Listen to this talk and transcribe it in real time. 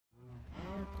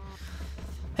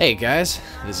Hey guys,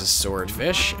 this is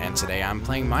Swordfish, and today I'm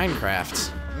playing Minecraft.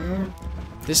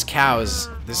 This cow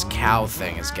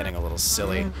thing is getting a little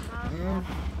silly.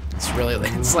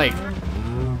 It's like,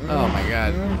 oh my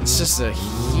god, it's just a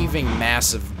heaving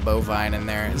mass of bovine in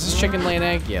there. Is this chicken lay an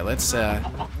egg? Yeah, let's, we're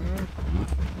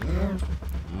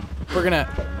gonna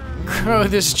grow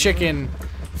this chicken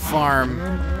farm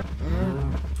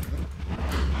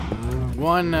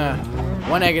one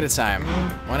egg at a time.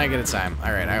 One egg at a time.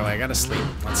 Alright, I gotta sleep.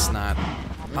 Let's not...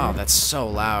 Oh, that's so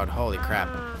loud. Holy crap.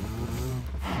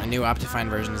 A new Optifine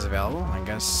version is available. I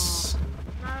guess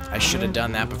I should have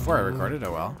done that before I recorded.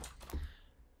 Oh well.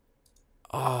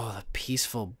 Oh, the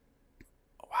peaceful...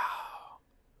 Wow.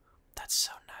 That's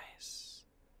so nice.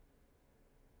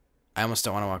 I almost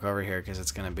don't want to walk over here because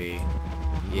it's gonna be...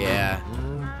 Yeah.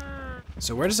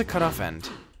 So where does the cutoff end?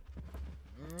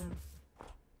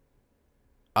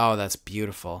 Oh, that's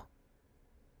beautiful.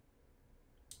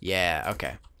 Yeah,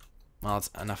 okay. Well, it's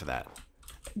enough of that.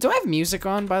 Do I have music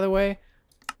on, by the way?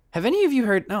 Have any of you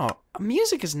heard... No,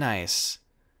 music is nice.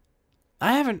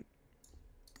 I haven't...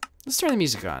 Let's turn the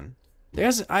music on.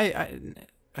 There's...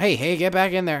 Hey, get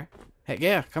back in there. Hey,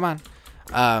 yeah, come on.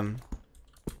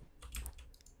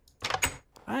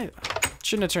 I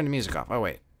shouldn't have turned the music off. Oh,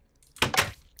 wait.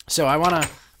 So,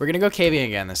 we're gonna go caving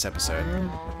again this episode.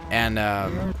 And,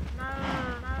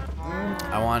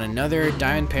 I want another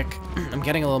diamond pick. I'm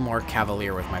getting a little more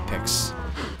cavalier with my picks,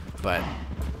 but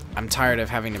I'm tired of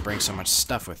having to bring so much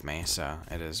stuff with me, so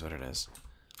it is what it is.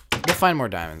 We'll find more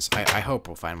diamonds. I hope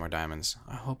we'll find more diamonds.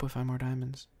 I hope we'll find more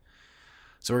diamonds.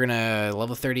 So we're gonna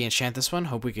level 30 enchant this one.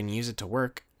 Hope we can use it to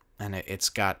work. And it's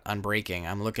got unbreaking.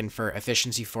 I'm looking for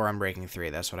efficiency 4, unbreaking 3.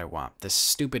 That's what I want. This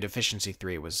stupid efficiency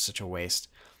 3 was such a waste.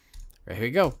 Right, here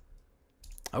we go.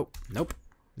 Oh, nope.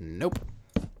 Nope.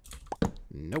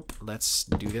 Nope. Let's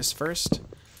do this first.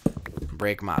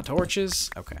 Break my torches.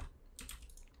 Okay.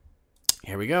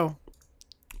 Here we go.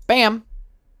 Bam!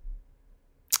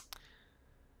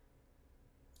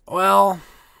 Well,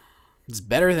 it's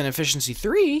better than efficiency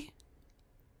 3,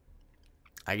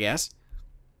 I guess.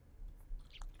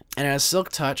 And it has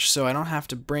silk touch, so I don't have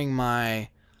to bring my...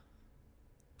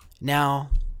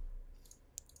 Now...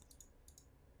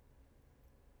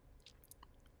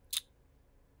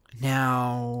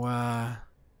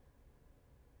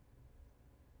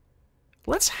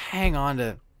 let's hang on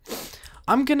to...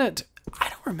 I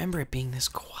don't remember it being this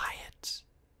quiet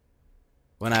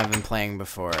when I've been playing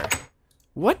before.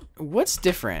 What's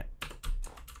different?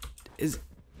 It's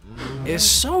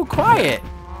so quiet.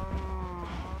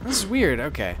 This is weird.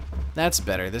 Okay, that's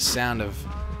better. This sound of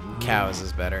cows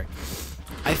is better.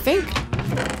 I think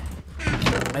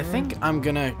I'm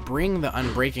gonna bring the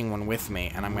unbreaking one with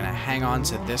me, and I'm gonna hang on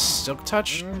to this silk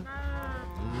touch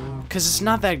because it's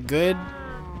not that good,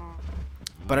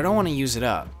 but I don't want to use it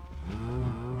up.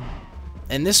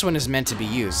 And this one is meant to be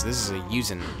used. This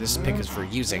pick is for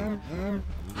using.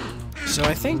 So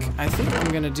I think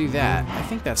I'm gonna do that. I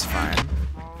think that's fine.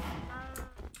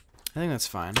 And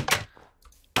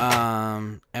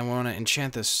we want to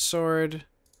enchant this sword.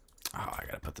 Oh, I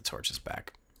gotta put the torches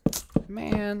back.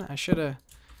 Man, I should have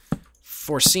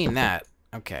foreseen that.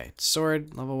 Okay,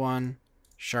 sword, level 1,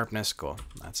 sharpness, cool.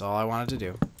 That's all I wanted to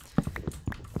do.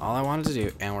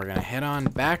 And we're gonna head on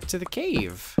back to the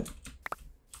cave.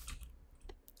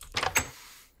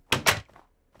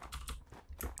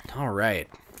 Alright,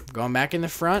 going back in the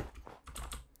front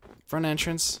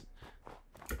entrance.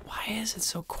 Why is it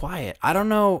so quiet? I don't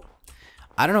know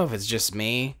if it's just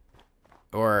me,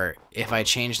 or if I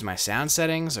changed my sound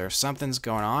settings, or if something's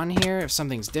going on here, if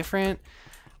something's different,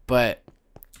 but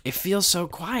it feels so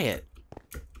quiet.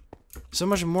 So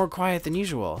much more quiet than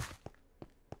usual.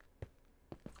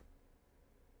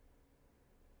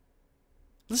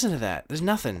 Listen to that. There's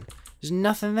nothing. There's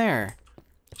nothing there.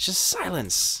 It's just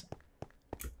silence.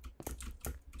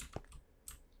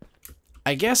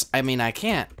 I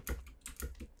can't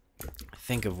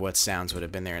think of what sounds would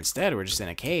have been there instead. We're just in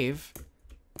a cave.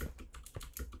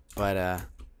 But,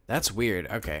 that's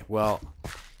weird. Okay, well,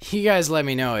 you guys let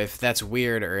me know if that's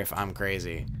weird or if I'm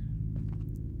crazy.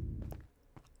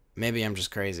 Maybe I'm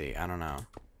just crazy. I don't know.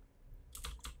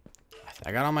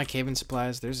 I got all my caving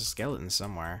supplies. There's a skeleton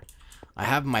somewhere. I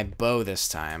have my bow this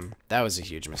time. That was a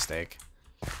huge mistake.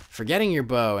 Forgetting your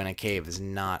bow in a cave is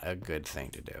not a good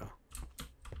thing to do.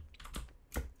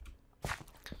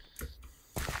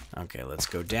 Okay, let's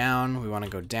go down. We want to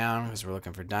go down because we're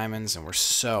looking for diamonds, and we're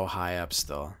so high up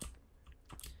still.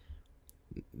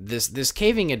 This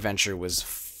caving adventure was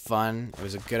fun. It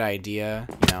was a good idea,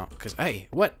 you know, because... Hey,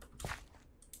 what?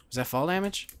 Was that fall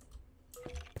damage?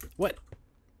 What?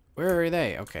 Where are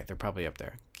they? Okay, they're probably up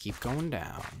there. Keep going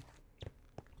down.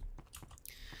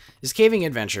 This caving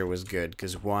adventure was good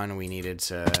because, one, we needed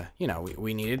to, you know,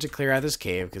 we needed to clear out this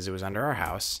cave because it was under our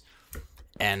house.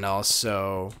 And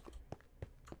also,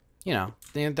 you know,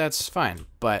 that's fine.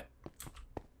 But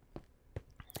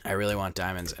I really want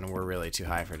diamonds, and we're really too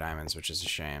high for diamonds, which is a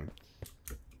shame.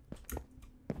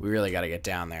 We really got to get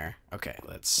down there. Okay,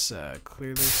 let's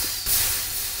clear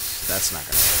this. That's not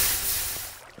going to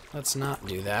work. Let's not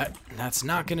do that. That's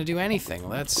not going to do anything.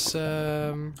 Let's,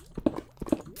 oh,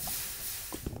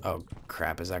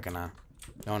 crap. Is that going to...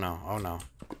 Oh, no. Oh, no.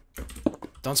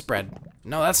 Don't spread.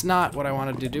 No, that's not what I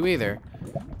wanted to do either.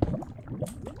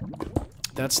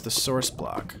 That's the source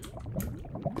block.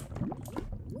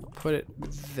 Put it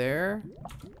there.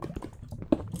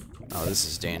 Oh, this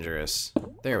is dangerous.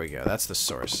 There we go. That's the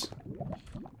source.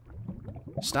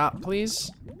 Stop,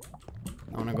 please.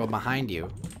 I want to go behind you.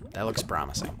 That looks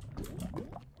promising.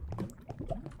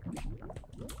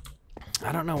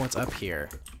 I don't know what's up here.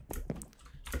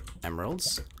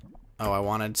 Emeralds? Oh, I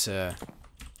wanted to...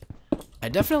 I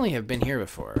definitely have been here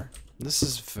before. This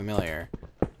is familiar.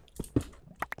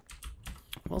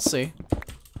 We'll see.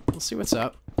 We'll see what's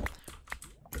up.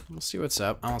 We'll see what's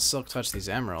up. I'll silk touch these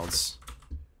emeralds.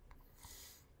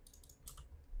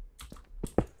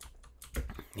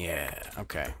 Yeah,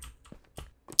 okay.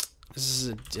 This is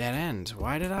a dead end.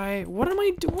 Why did I... What did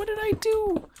I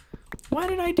do? Why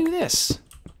did I do this?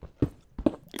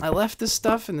 I left this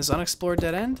stuff in this unexplored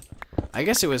dead end? I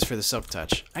guess it was for the silk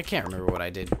touch. I can't remember what I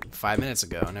did 5 minutes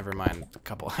ago. Never mind a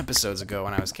couple episodes ago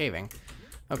when I was caving.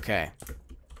 Okay.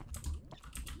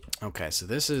 Okay, so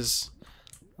this is...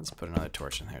 Let's put another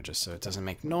torch in there just so it doesn't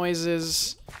make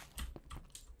noises.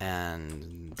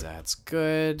 And that's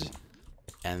good.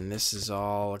 And this is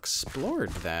all explored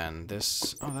then.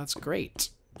 This, oh, that's great.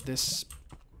 This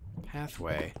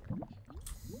pathway.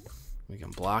 We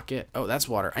can block it. Oh, that's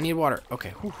water. I need water.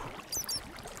 Okay. Whew.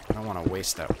 I don't want to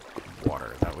waste that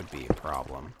water. That would be a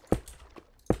problem.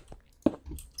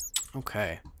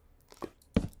 Okay.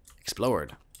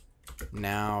 Explored.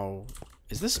 Now,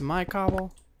 is this my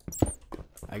cobble?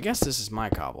 I guess this is my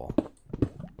cobble.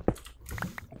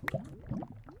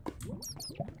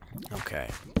 Okay.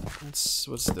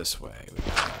 What's this way? We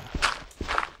got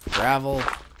gravel.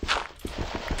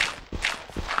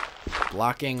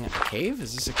 Blocking a cave?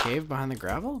 Is this a cave behind the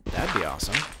gravel? That'd be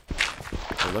awesome.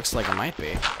 It looks like it might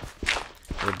be.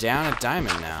 We're down at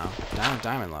diamond now. Down at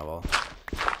diamond level.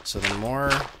 So the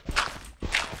more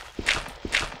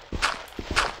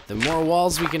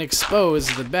walls we can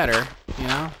expose, the better, you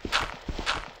know?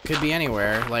 Could be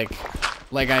anywhere, like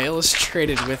I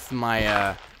illustrated with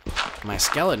my my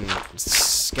skeleton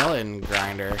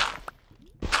grinder.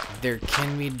 There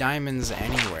can be diamonds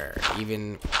anywhere,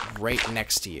 even right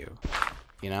next to you.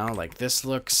 You know, like this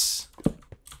looks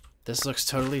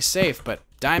totally safe, but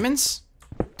diamonds?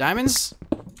 Diamonds?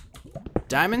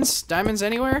 Diamonds? Diamonds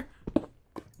anywhere?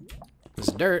 This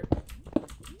is dirt.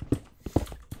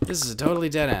 This is a totally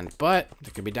dead end, but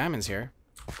there could be diamonds here.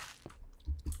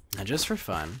 And just for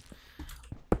fun,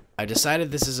 I decided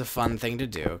this is a fun thing to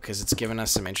do because it's given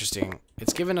us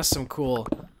some cool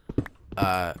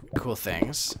cool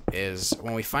things. Is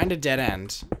when we find a dead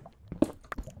end,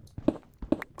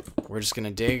 we're just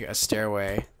gonna dig a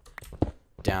stairway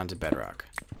down to bedrock.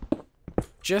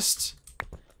 Just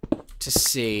to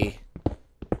see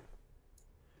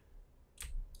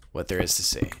what there is to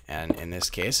see. And in this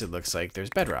case, it looks like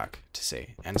there's bedrock to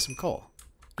see and some coal.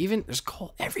 Even there's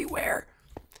coal everywhere.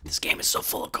 This game is so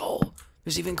full of coal.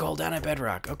 There's even coal down at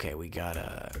bedrock. Okay, we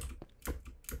got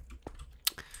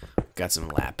some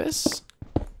lapis.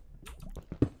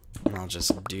 And I'll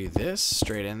just do this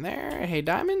straight in there. Hey,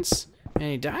 diamonds?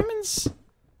 Any diamonds?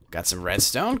 Got some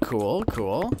redstone. Cool,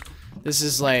 cool. This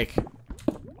is like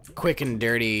quick and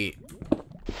dirty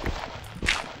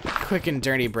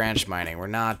branch mining. We're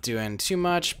not doing too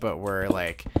much, but we're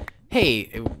like, hey,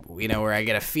 you know, where I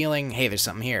get a feeling, hey, there's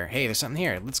something here. Hey, there's something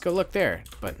here. Let's go look there.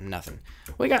 But nothing.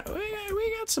 We got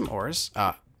some ores.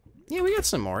 Yeah, we got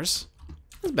some ores.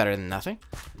 That's better than nothing.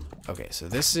 Okay, so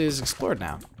this is explored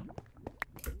now.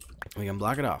 We can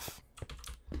block it off.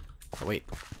 Oh, wait.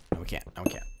 No, we can't. No,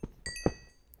 we can't.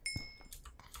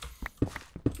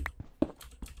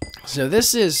 So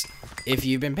this is, if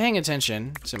you've been paying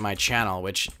attention to my channel,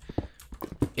 which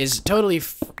is totally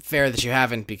fair that you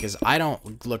haven't, because I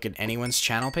don't look at anyone's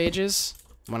channel pages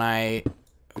when I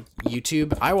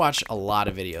watch a lot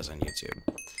of videos on YouTube.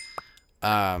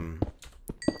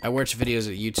 I watch videos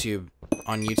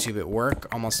on YouTube at work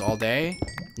almost all day.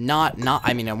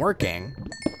 I mean, I'm working,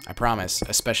 I promise,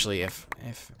 especially if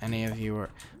any of you, or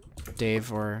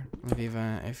Dave or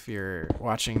Aviva, if you're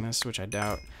watching this, which I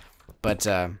doubt, but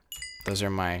those are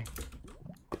my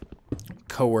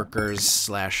coworkers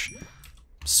slash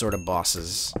sort of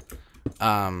bosses.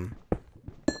 Oh,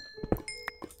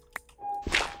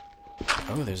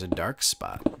 there's a dark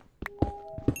spot.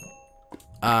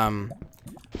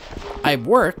 I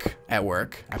work at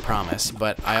work, I promise,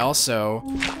 but I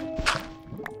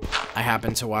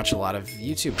happen to watch a lot of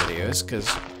YouTube videos, because,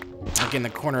 like, in the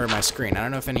corner of my screen, I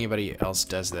don't know if anybody else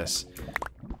does this,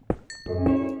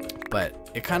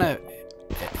 but it kind of,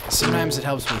 sometimes it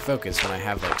helps me focus when I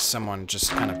have, like, someone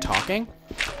just kind of talking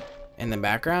in the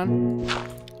background.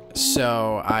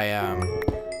 So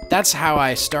that's how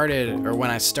I started, or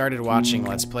when I started watching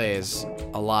Let's Plays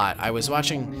a lot. I was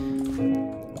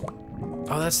watching,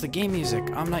 oh, that's the game music.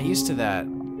 I'm not used to that.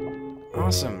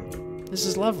 Awesome. This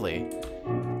is lovely.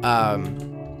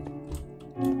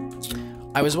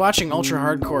 I was watching Ultra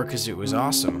Hardcore because it was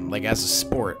awesome, like as a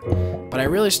sport. But I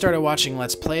really started watching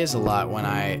Let's Plays a lot when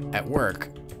at work,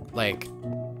 like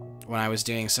when I was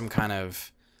doing some kind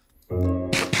of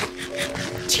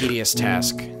tedious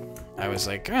task. I was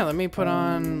like, all right, let me put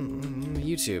on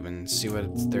YouTube and see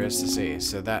what there is to see.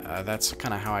 So that's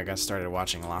kind of how I got started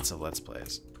watching lots of Let's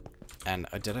Plays. And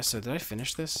did I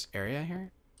finish this area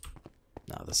here?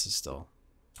 No, this is still.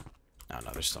 No,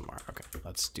 there's still more. Okay,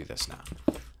 let's do this now.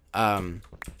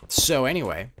 So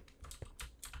anyway,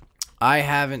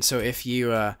 so if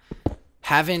you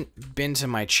haven't been to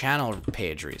my channel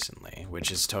page recently,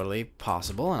 which is totally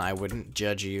possible, and I wouldn't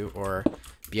judge you or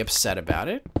be upset about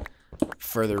it,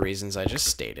 for the reasons I just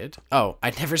stated. Oh,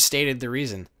 I never stated the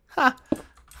reason. Ha!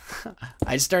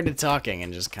 I started talking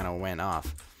and just kind of went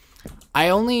off. I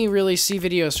only really see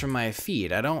videos from my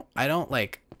feed. I don't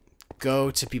like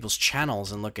go to people's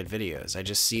channels and look at videos. I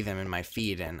just see them in my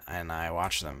feed and I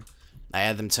watch them. I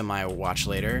add them to my watch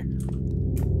later.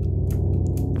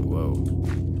 Whoa.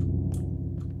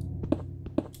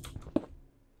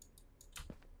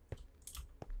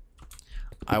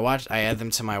 I add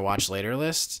them to my watch later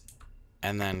list,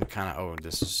 and then kind of, oh,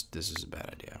 this is a bad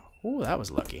idea. Ooh, that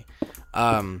was lucky.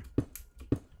 And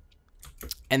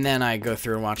then I go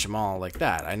through and watch them all like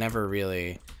that. I never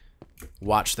really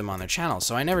watch them on their channel,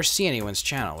 so I never see anyone's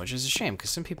channel, which is a shame,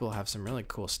 because some people have some really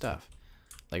cool stuff,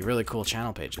 like really cool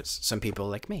channel pages. Some people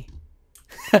like me.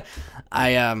 I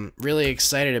am really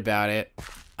excited about it.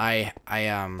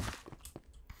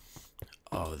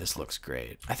 Oh, this looks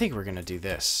great. I think we're gonna do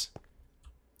this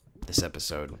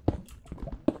episode.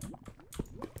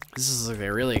 This is like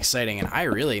really exciting, and I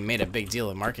really made a big deal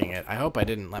of marking it. I hope I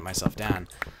didn't let myself down.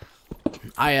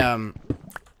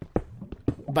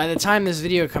 By the time this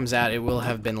video comes out, it will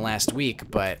have been last week,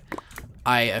 but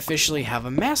I officially have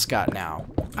a mascot now.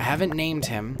 I haven't named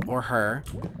him or her,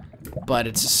 but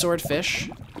it's a swordfish,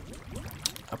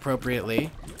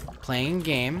 appropriately, playing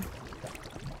game,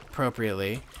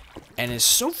 appropriately, and is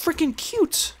so freaking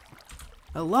cute.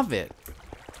 I love it.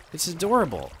 It's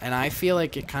adorable, and I feel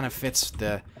like it kind of fits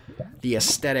the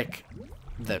aesthetic,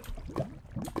 the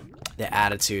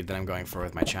attitude that I'm going for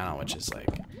with my channel, which is like,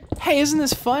 hey, isn't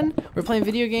this fun? We're playing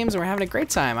video games and we're having a great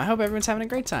time. I hope everyone's having a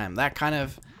great time. That kind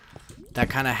of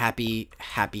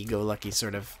happy-go-lucky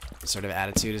sort of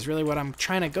attitude is really what I'm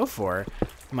trying to go for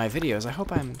in my videos. I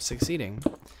hope I'm succeeding.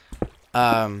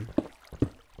 But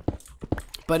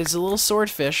it's a little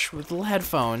swordfish with little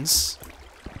headphones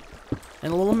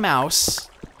and a little mouse.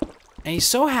 And he's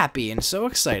so happy and so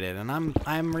excited, and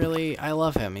I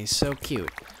love him. He's so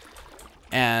cute.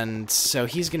 And so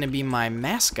he's gonna be my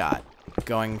mascot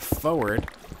going forward.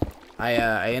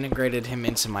 I integrated him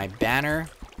into my banner,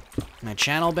 my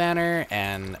channel banner,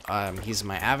 and he's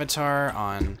my avatar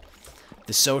on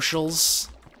the socials,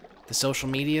 the social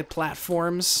media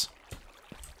platforms,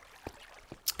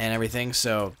 and everything.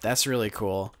 So that's really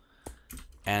cool.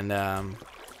 And I'm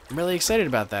really excited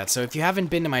about that. So if you haven't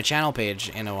been to my channel page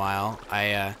in a while,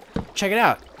 check it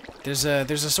out. There's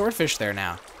a swordfish there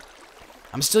now.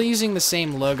 I'm still using the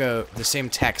same logo, the same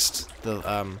text,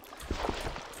 the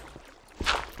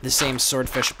same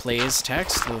Swordfish Plays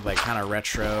text, the like kind of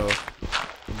retro,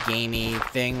 gamey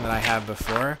thing that I had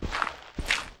before.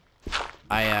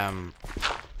 I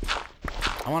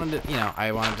wanted to,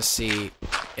 I wanted to see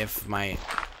if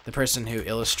the person who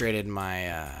illustrated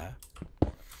my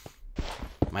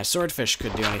my swordfish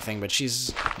could do anything, but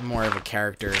she's more of a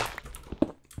character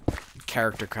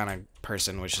kind of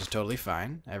person, which is totally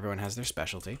fine. Everyone has their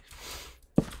specialty.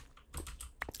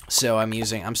 So I'm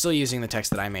still using the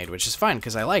text that I made, which is fine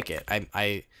because I like it.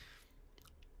 I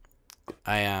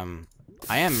am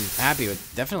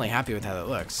definitely happy with how it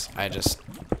looks. I just,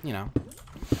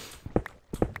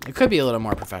 it could be a little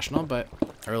more professional,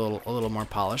 or a little more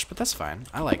polished, but that's fine.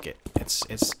 I like it.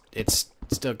 It's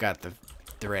still got the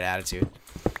right attitude.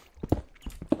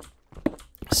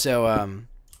 So,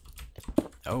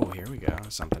 oh, here we go.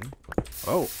 Something.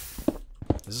 Oh,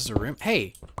 is this a room?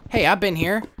 Hey, I've been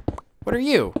here. What are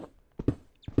you?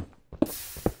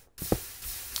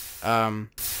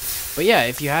 But yeah,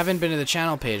 if you haven't been to the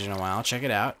channel page in a while, check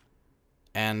it out.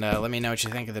 And let me know what you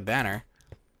think of the banner,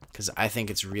 because I think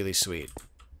it's really sweet.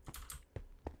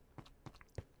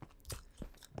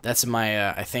 That's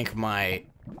my, I think my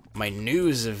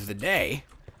news of the day.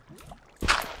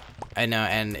 I know,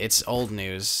 and it's old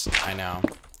news, I know.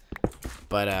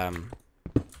 But,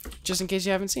 just in case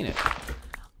you haven't seen it.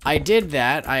 I did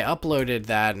that, I uploaded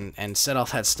that and set all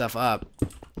that stuff up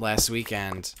last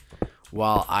weekend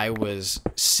while I was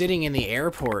sitting in the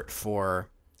airport for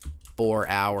 4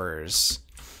 hours,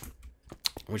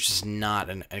 which is not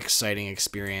an exciting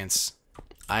experience.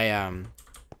 I,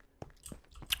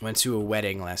 went to a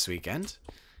wedding last weekend.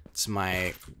 It's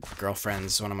my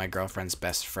girlfriend's, one of my girlfriend's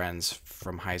best friends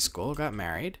from high school got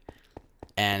married.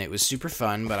 And it was super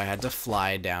fun, but I had to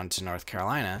fly down to North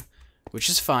Carolina, which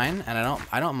is fine, and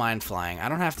I don't mind flying. I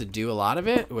don't have to do a lot of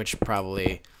it, which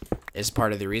probably is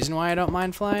part of the reason why I don't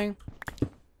mind flying.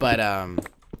 But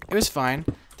it was fine.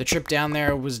 The trip down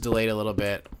there was delayed a little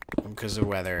bit because of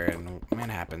weather, and man,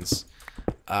 it happens.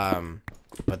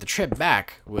 But the trip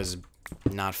back was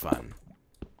not fun.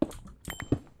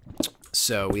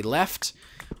 So we left.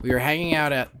 We were hanging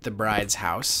out at the bride's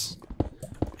house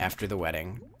after the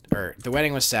wedding. Or the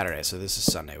wedding was Saturday, so this is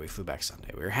Sunday. We flew back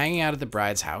Sunday. We were hanging out at the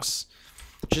bride's house,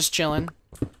 just chilling,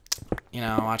 you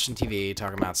know, watching TV,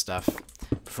 talking about stuff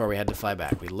before we had to fly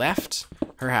back. We left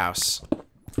her house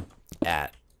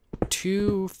at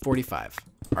 2:45.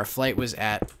 Our flight was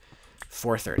at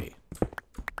 4:30.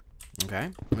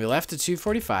 Okay? We left at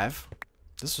 2:45.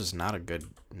 This was not a good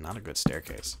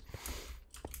staircase.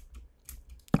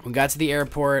 We got to the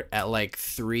airport at like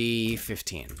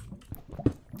 3:15.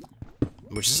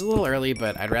 Which is a little early,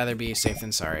 but I'd rather be safe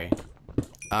than sorry.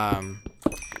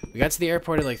 We got to the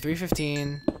airport at like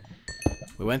 3:15.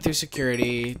 We went through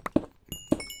security.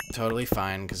 Totally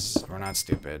fine, because we're not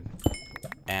stupid.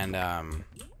 And,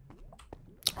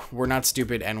 we're not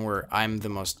stupid, and I'm the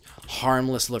most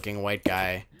harmless looking white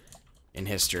guy in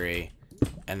history,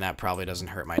 and that probably doesn't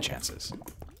hurt my chances.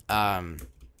 And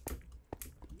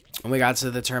we got to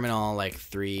the terminal like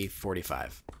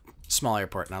 3:45. Small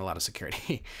airport, not a lot of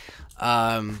security.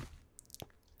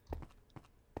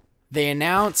 They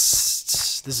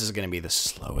announced, this is going to be the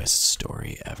slowest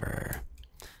story ever.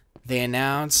 They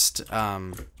announced,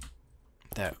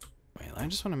 that, wait, I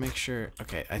just want to make sure.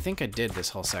 Okay, I think I did this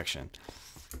whole section.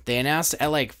 They announced at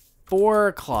like 4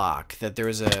 o'clock that there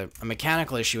was a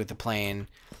mechanical issue with the plane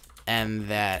and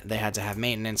that they had to have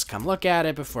maintenance come look at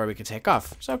it before we could take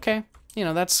off. So, okay, you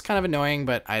know, that's kind of annoying,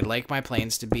 but I like my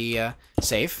planes to be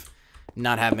safe,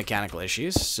 not have mechanical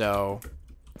issues, so,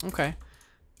 okay.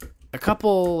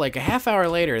 Like a half hour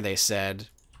later, they said,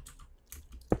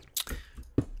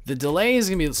 the delay is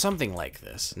going to be something like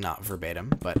this, not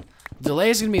verbatim, but delay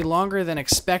is going to be longer than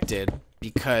expected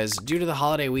because due to the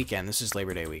holiday weekend, this is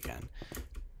Labor Day weekend,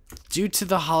 due to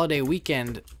the holiday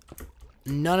weekend,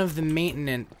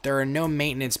 there are no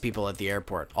maintenance people at the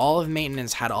airport. All of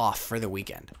maintenance had off for the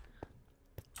weekend.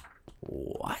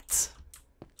 What?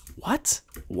 What?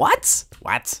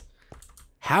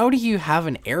 How do you have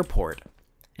an airport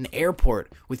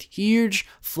with huge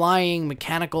flying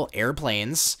mechanical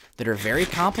airplanes that are very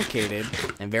complicated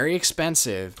and very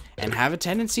expensive and have a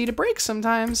tendency to break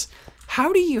sometimes?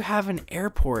 How do you have an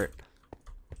airport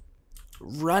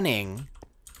running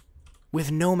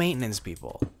with no maintenance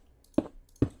people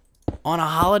on a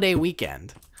holiday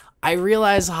weekend? I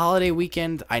realize holiday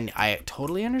weekend, I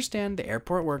totally understand the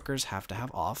airport workers have to have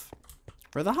off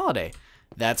for the holiday.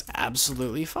 That's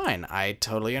absolutely fine. I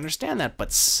totally understand that,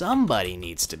 but somebody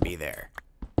needs to be there.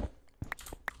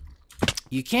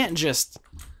 You can't just...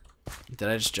 Did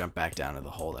I just jump back down to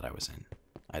the hole that I was in?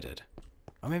 I did.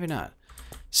 Oh, maybe not.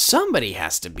 Somebody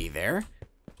has to be there.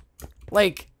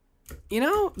 Like, you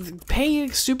know, pay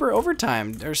super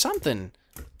overtime or something.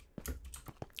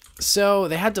 So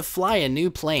they had to fly a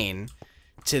new plane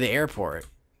to the airport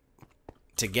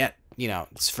to get, you know,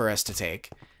 for us to take.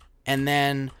 And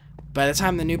then by the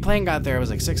time the new plane got there, it was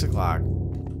like 6 o'clock.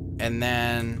 And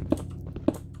then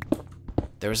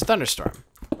there was a thunderstorm.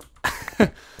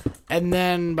 And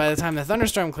then by the time the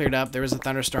thunderstorm cleared up, there was a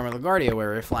thunderstorm at LaGuardia where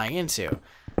we were flying into.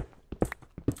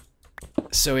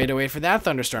 So we had to wait for that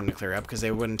thunderstorm to clear up because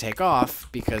they wouldn't take off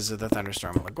because of the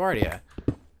thunderstorm at LaGuardia.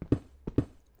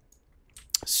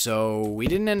 So we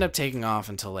didn't end up taking off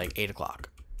until like 8 o'clock.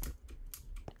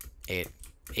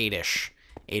 8-ish.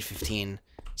 8:15.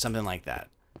 Something like that.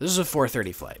 This was a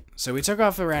 4:30 flight. So we took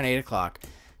off around 8 o'clock.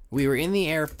 We were in the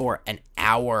air for an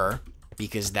hour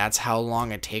because that's how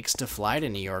long it takes to fly to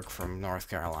New York from North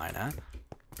Carolina.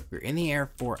 We were in the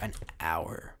air for an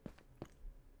hour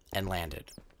and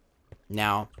landed.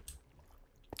 Now,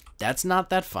 that's not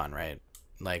that fun, right?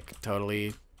 Like,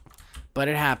 totally. But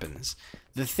it happens.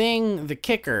 The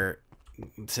kicker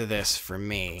to this for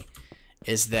me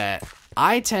is that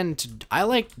I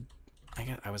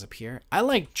was up here. I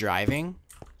like driving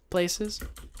places.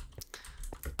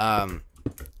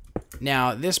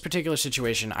 Now, this particular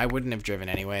situation, I wouldn't have driven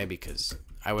anyway because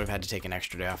I would have had to take an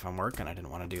extra day off on work and I didn't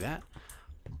want to do that.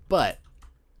 But,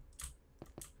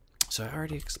 so I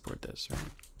already explored this, right?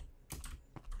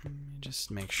 Let me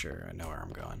just make sure I know where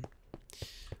I'm going.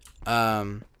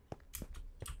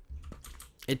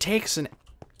 It takes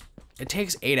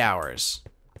 8 hours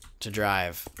to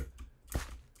drive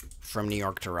from New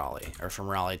York to Raleigh, or from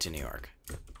Raleigh to New York.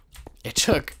 It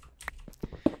took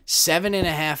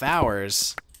 7.5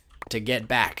 hours to get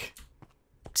back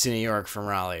to New York from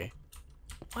Raleigh.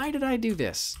 Why did I do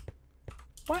this?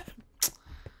 What?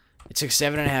 It took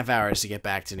 7.5 hours to get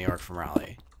back to New York from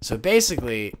Raleigh. So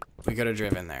basically, we could have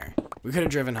driven there. We could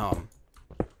have driven home.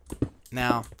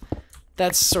 Now,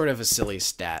 that's sort of a silly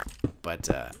stat, but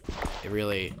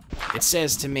it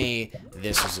says to me,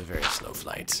 this was a very slow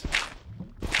flight.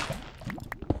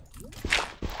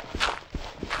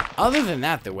 Other than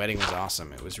that, the wedding was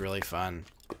awesome. It was really fun.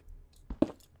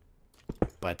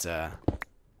 But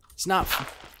it's not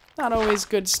always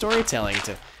good storytelling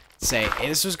to say, hey,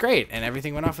 this was great, and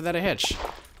everything went off without a hitch.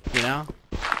 You know?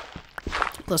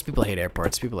 Most people hate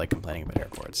airports. People like complaining about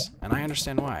airports. And I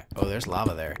understand why. Oh, there's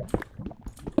lava there.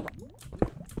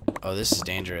 Oh, this is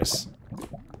dangerous.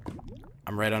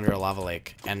 I'm right under a lava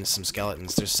lake and some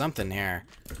skeletons. There's something here.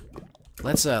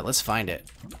 Let's find it.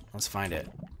 Let's find it.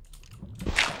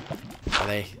 Are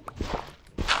they?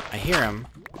 I hear them.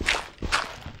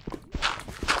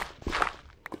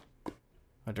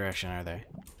 What direction are they?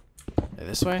 They're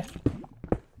this way?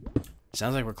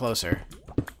 Sounds like we're closer.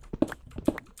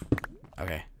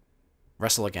 Okay.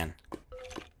 Wrestle again.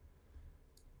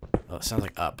 Oh, it sounds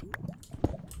like up.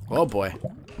 Oh boy.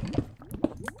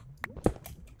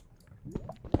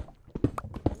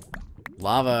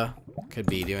 Lava could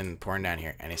be pouring down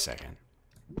here any second.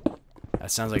 That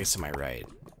sounds like it's to my right.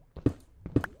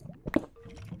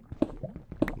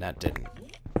 That didn't.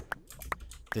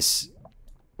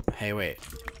 Hey, wait.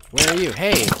 Where are you?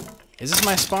 Hey! Is this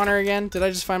my spawner again? Did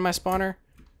I just find my spawner?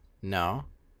 No.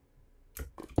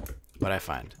 What'd I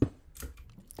find?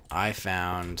 I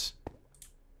found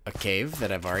a cave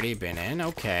that I've already been in.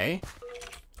 Okay.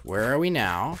 Where are we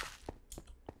now?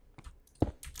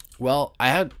 Well, I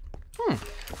had...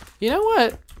 You know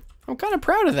what? I'm kind of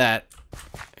proud of that.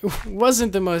 It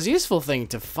wasn't the most useful thing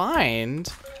to find.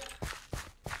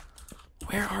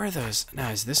 Where are those? Now,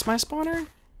 is this my spawner?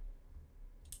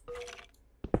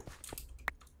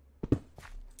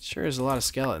 Sure is a lot of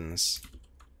skeletons.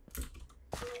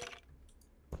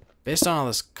 Based on all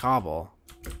this cobble,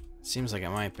 it seems like it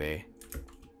might be.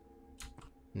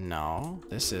 No,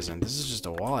 this isn't. This is just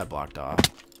a wall I blocked off.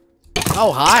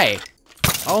 Oh, hi!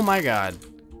 Oh my god.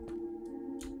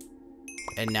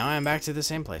 And now I'm back to the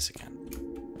same place again.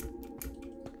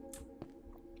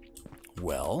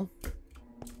 Well,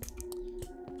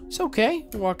 it's okay.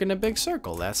 Walk in a big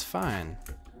circle. That's fine.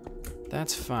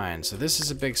 That's fine. So this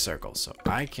is a big circle. So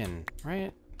I can,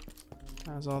 right?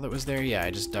 That was all that was there. Yeah,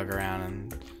 I just dug around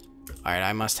and... Alright,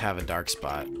 I must have a dark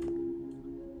spot.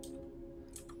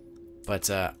 But,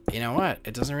 you know what?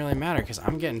 It doesn't really matter because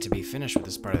I'm getting to be finished with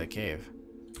this part of the cave.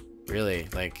 Really,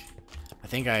 like... I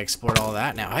think I explored all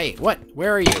that now. Hey, what?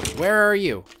 Where are you? Where are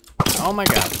you? Oh my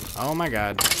god. Oh my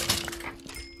god.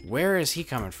 Where is he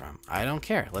coming from? I don't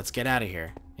care. Let's get out of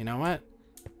here. You know what?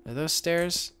 Are those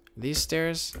stairs? These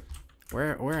stairs?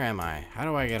 Where am I? How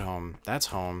do I get home? That's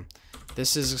home.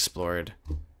 This is explored.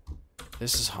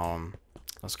 This is home.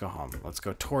 Let's go home. Let's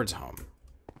go towards home.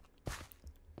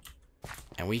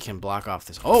 And we can block off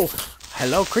this. Oh!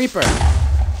 Hello, creeper!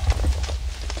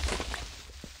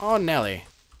 Oh, Nelly.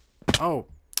 Oh,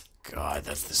 God,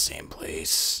 that's the same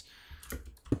place.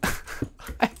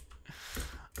 I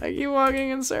keep walking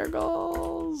in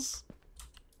circles.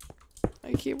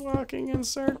 I keep walking in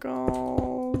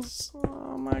circles.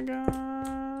 Oh my god.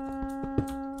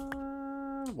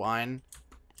 Wine.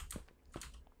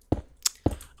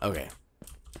 Okay.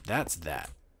 That's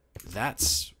that.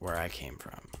 That's where I came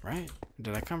from, right?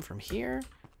 Did I come from here?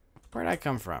 Where'd I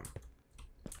come from?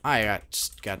 I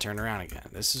got turned around again.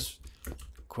 This is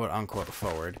quote unquote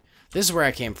forward. This is where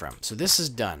I came from. So this is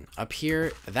done. Up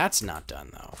here, that's not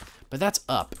done though. But that's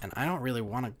up, and I don't really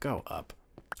want to go up.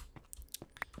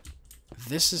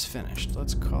 this is finished.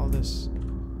 Let's call this...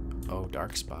 Oh,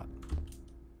 dark spot.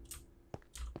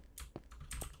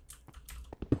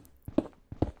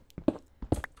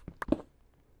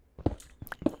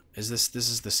 This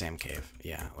is the same cave.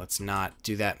 Yeah, let's not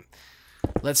do that.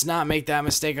 Let's not make that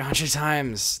mistake 100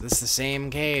 times. This is the same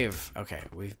cave. Okay,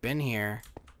 we've been here.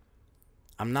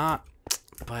 I'm not,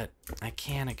 but I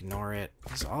can't ignore it.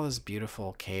 There's all this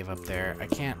beautiful cave up there. I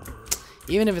can't,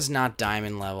 even if it's not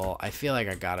diamond level, I feel like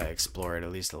I gotta explore it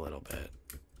at least a little bit.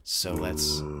 So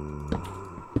let's,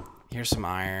 here's some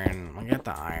iron. I'll get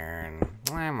the iron.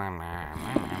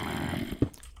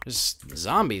 There's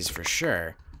zombies for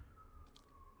sure.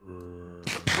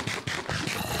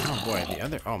 Oh boy, the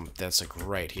other... Oh, that's like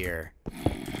right here.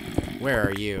 Where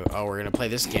are you? Oh, we're gonna play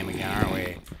this game again, aren't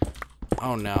we?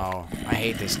 Oh no, I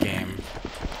hate this game.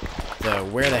 The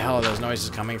where the hell are those noises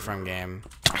coming from game.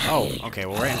 Oh, okay,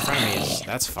 well right in front of me is...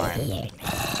 That's fine.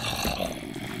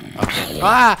 Okay.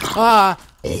 Ah! Ah!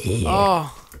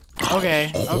 Oh!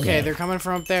 Okay, okay, they're coming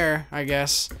from up there, I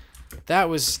guess. That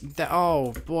was...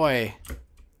 Oh, boy.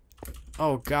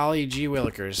 Oh, golly gee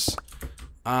willikers.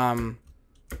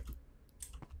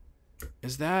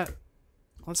 Is that...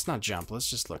 Let's not jump. Let's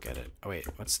just look at it. Oh, wait.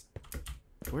 What's...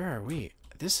 Where are we?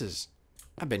 This is...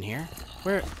 I've been here.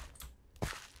 Where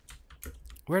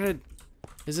did...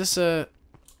 Is this a...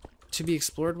 To be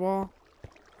explored wall?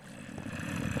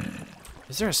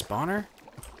 Is there a spawner?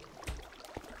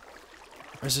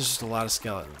 Or is this just a lot of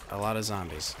skeletons? A lot of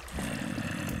zombies?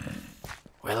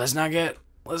 Wait, let's not get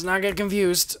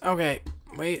confused. Okay.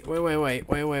 Wait.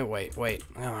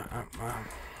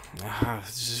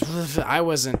 I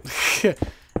wasn't.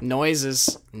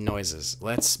 Noises.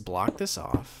 Let's block this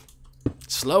off.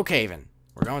 Slow caving.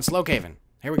 We're going slow caving.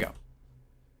 Here we go.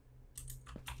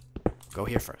 Go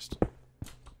here first.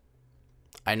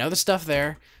 I know the stuff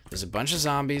there. There's a bunch of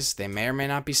zombies. They may or may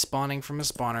not be spawning from a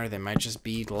spawner. They might just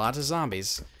be lots of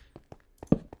zombies.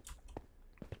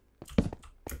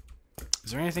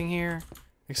 Is there anything here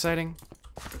exciting?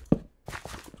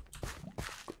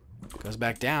 Goes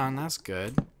back down. That's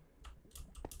good.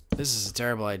 This is a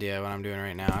terrible idea what I'm doing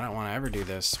right now. I don't want to ever do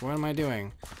this. What am I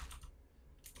doing?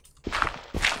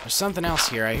 There's something else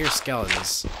here. I hear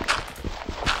skeletons.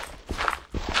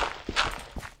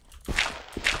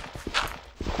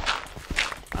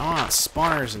 I want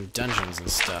spawners and dungeons and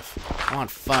stuff. I want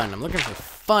fun. I'm looking for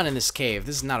fun in this cave.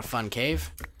 This is not a fun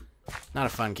cave. Not a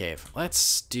fun cave.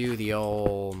 Let's do the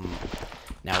old...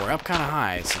 Now, we're up kind of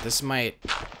high, so this might...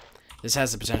 This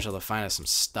has the potential to find us some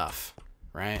stuff,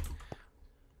 right?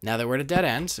 Now that we're at a dead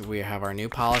end, we have our new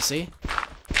policy.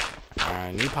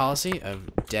 Our new policy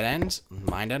of dead ends,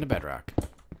 mine down to bedrock.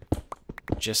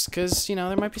 Just because, you know,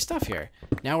 there might be stuff here.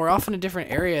 Now we're off in a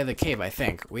different area of the cave, I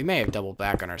think. We may have doubled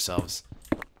back on ourselves.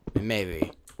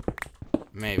 Maybe.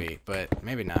 Maybe, but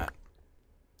maybe not.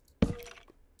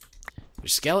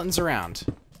 There's skeletons around.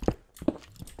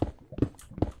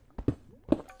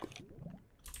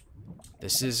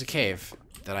 This is a cave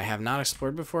that I have not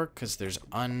explored before because there's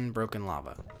unbroken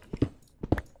lava.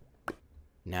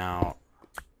 Now...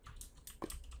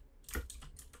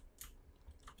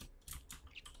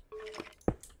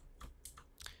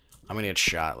 I'm gonna get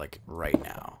shot, like, right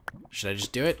now. Should I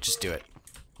just do it? Just do it.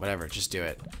 Whatever, just do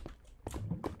it.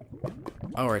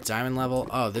 Oh, we're at diamond level.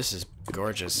 Oh, this is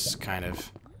gorgeous, kind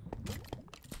of.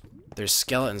 There's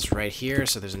skeletons right here,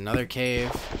 so there's another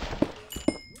cave.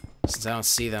 Since I don't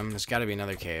see them, there's got to be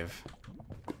another cave.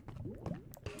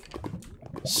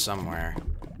 Somewhere.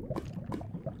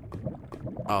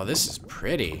 Oh, this is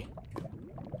pretty.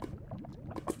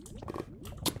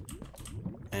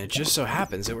 And it just so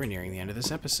happens that we're nearing the end of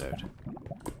this episode.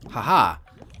 Haha.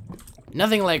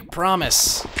 Nothing like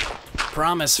promise.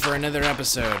 Promise for another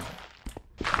episode.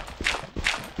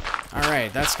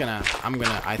 Alright, that's gonna...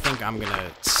 I think I'm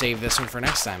gonna save this one for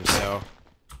next time, so...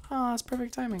 Oh, that's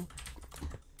perfect timing.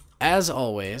 As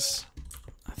always,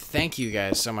 thank you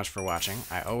guys so much for watching.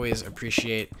 I always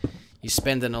appreciate you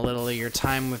spending a little of your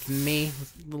time with me,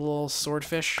 with the little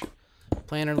Swordfish,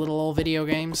 playing our little old video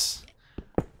games.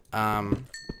 I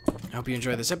hope you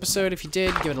enjoyed this episode. If you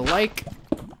did, give it a like.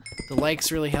 The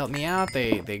likes really help me out.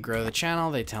 They grow the channel.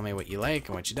 They tell me what you like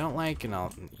and what you don't like, and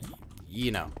I'll,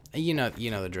 you know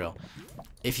the drill.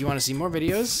 If you want to see more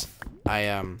videos,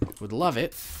 I would love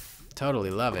it,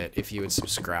 totally love it, if you would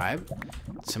subscribe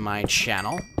to my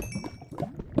channel.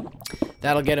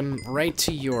 That'll get them right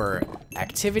to your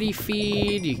activity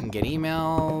feed. You can get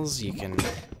emails. You can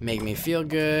make me feel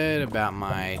good about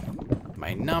my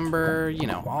number. You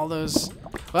know, all those.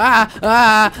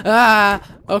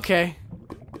 Okay.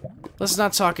 Let's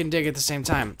not talk and dig at the same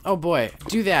time. Oh boy,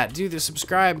 do that. Do the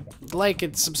subscribe, like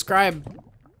it, subscribe.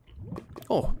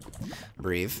 Oh.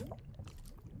 Breathe.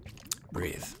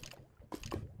 Breathe.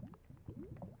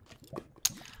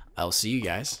 I'll see you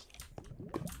guys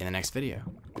in the next video.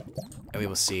 And we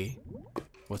will see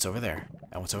what's over there.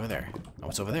 And what's over there. And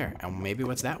what's over there. And maybe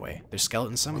what's that way. There's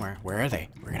skeletons somewhere. Where are they?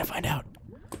 We're gonna find out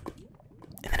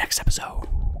in the next episode.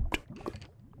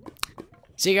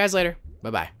 See you guys later.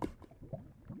 Bye-bye.